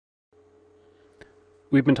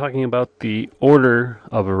We've been talking about the order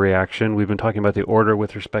of a reaction. We've been talking about the order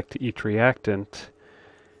with respect to each reactant.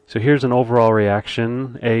 So here's an overall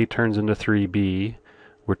reaction. A turns into 3B.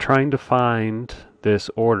 We're trying to find this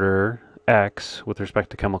order X with respect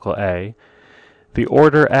to chemical A. The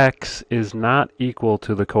order X is not equal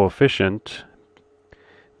to the coefficient.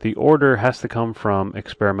 The order has to come from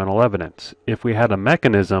experimental evidence. If we had a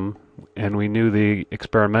mechanism and we knew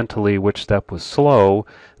experimentally which step was slow,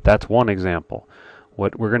 that's one example.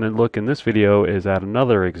 What we're going to look in this video is at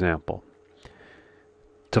another example.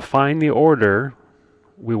 To find the order,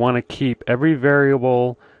 we want to keep every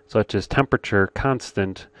variable, such as temperature,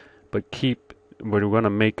 constant, but we're going to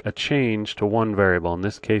make a change to one variable, in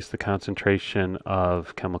this case the concentration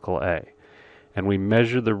of chemical A. And we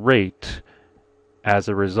measure the rate as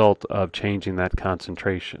a result of changing that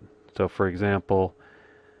concentration. So for example,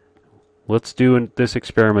 let's do this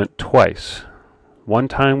experiment twice. One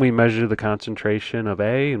time we measure the concentration of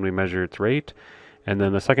A and we measure its rate, and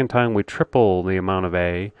then the second time we triple the amount of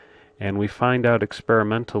A and we find out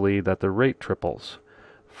experimentally that the rate triples.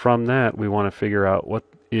 From that we want to figure out what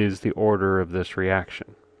is the order of this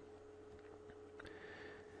reaction.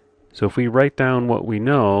 So if we write down what we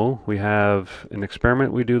know, we have an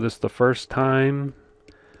experiment. We do this the first time.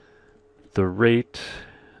 The rate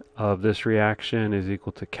of this reaction is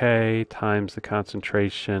equal to K times the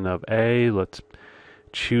concentration of A. Let's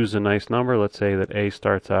choose a nice number. Let's say that A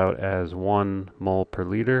starts out as 1 mole per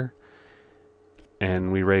liter,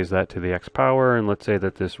 and we raise that to the X power, and let's say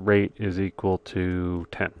that this rate is equal to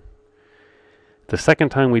 10. The second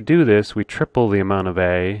time we do this, we triple the amount of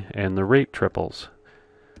A and the rate triples.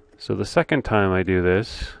 So the second time I do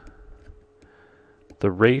this,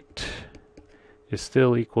 the rate is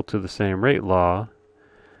still equal to the same rate law,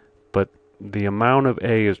 but the amount of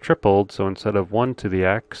A is tripled, so instead of 1 to the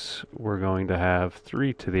X, we're going to have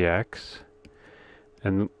 3 to the X.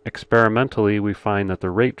 And experimentally, we find that the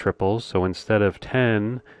rate triples, so instead of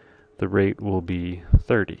 10, the rate will be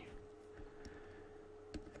 30.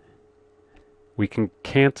 We can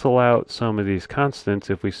cancel out some of these constants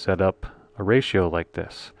if we set up a ratio like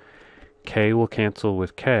this. K will cancel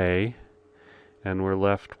with K, and we're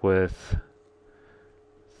left with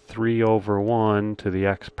 3 over 1 to the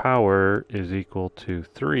X power is equal to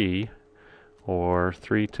 3, or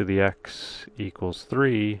 3 to the X equals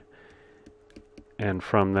 3, and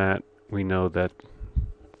from that we know that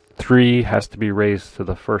 3 has to be raised to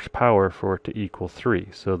the first power for it to equal 3.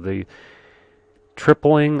 So the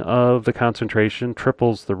tripling of the concentration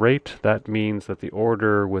triples the rate. That means that the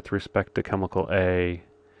order with respect to chemical A,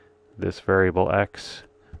 this variable X,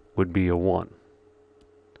 would be a 1.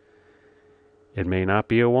 It may not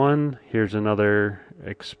be a 1. Here's another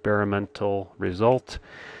experimental result.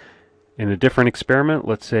 In a different experiment,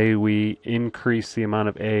 let's say we increase the amount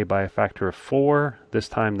of A by a factor of 4. This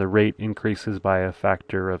time the rate increases by a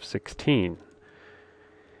factor of 16.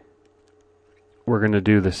 We're going to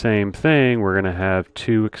do the same thing. We're going to have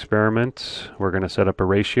 2 experiments. We're going to set up a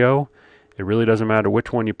ratio. It really doesn't matter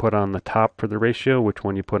which one you put on the top for the ratio, which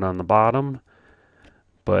one you put on the bottom,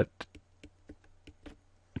 but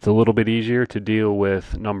it's a little bit easier to deal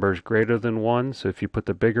with numbers greater than 1. So if you put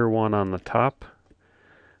the bigger one on the top,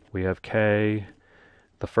 we have K,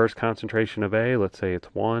 the first concentration of A, let's say it's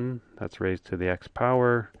 1, that's raised to the X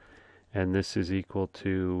power, and this is equal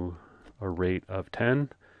to a rate of 10.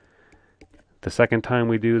 The second time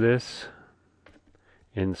we do this,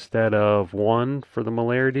 instead of 1 for the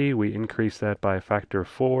molarity, we increase that by a factor of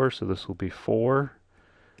 4, so this will be 4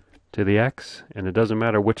 to the X, and it doesn't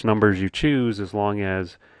matter which numbers you choose, as long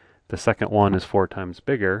as the second one is 4 times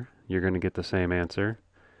bigger, you're going to get the same answer.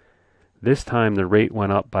 This time the rate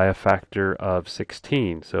went up by a factor of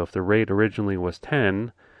 16, so if the rate originally was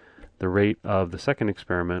 10, the rate of the second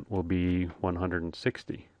experiment will be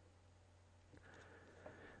 160.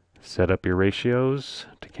 Set up your ratios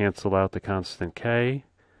to cancel out the constant K.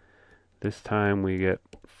 This time we get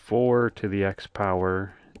 4 to the X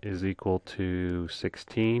power is equal to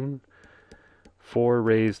 16. 4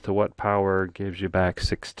 raised to what power gives you back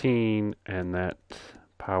 16, and that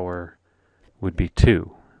power would be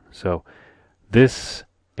 2. So this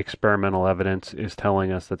experimental evidence is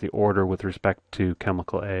telling us that the order with respect to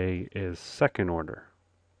chemical A is second order.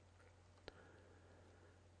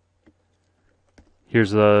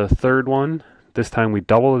 Here's the third one. This time we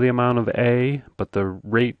double the amount of A, but the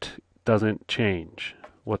rate doesn't change.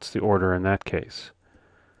 What's the order in that case?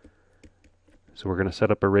 So we're going to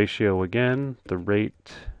set up a ratio again. The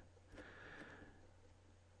rate,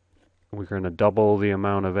 we're going to double the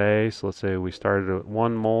amount of A. So let's say we started at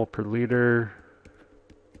 1 mole per liter.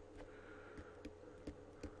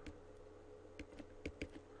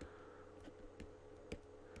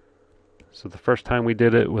 So the first time we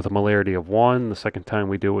did it with a molarity of 1, the second time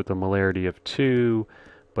we do it with a molarity of 2,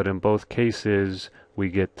 but in both cases we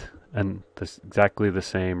get exactly the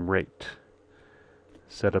same rate.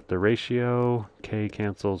 Set up the ratio, K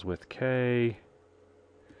cancels with K.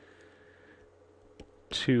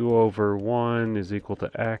 2 over 1 is equal to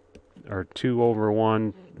x, or 2 over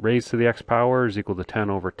 1 raised to the x power is equal to 10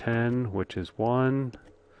 over 10, which is 1.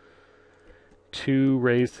 2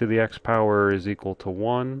 raised to the x power is equal to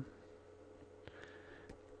 1.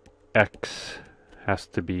 X has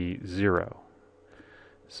to be 0.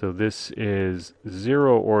 So this is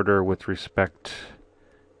 0 order with respect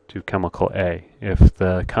to chemical A. If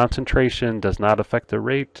the concentration does not affect the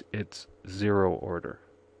rate, it's 0 order.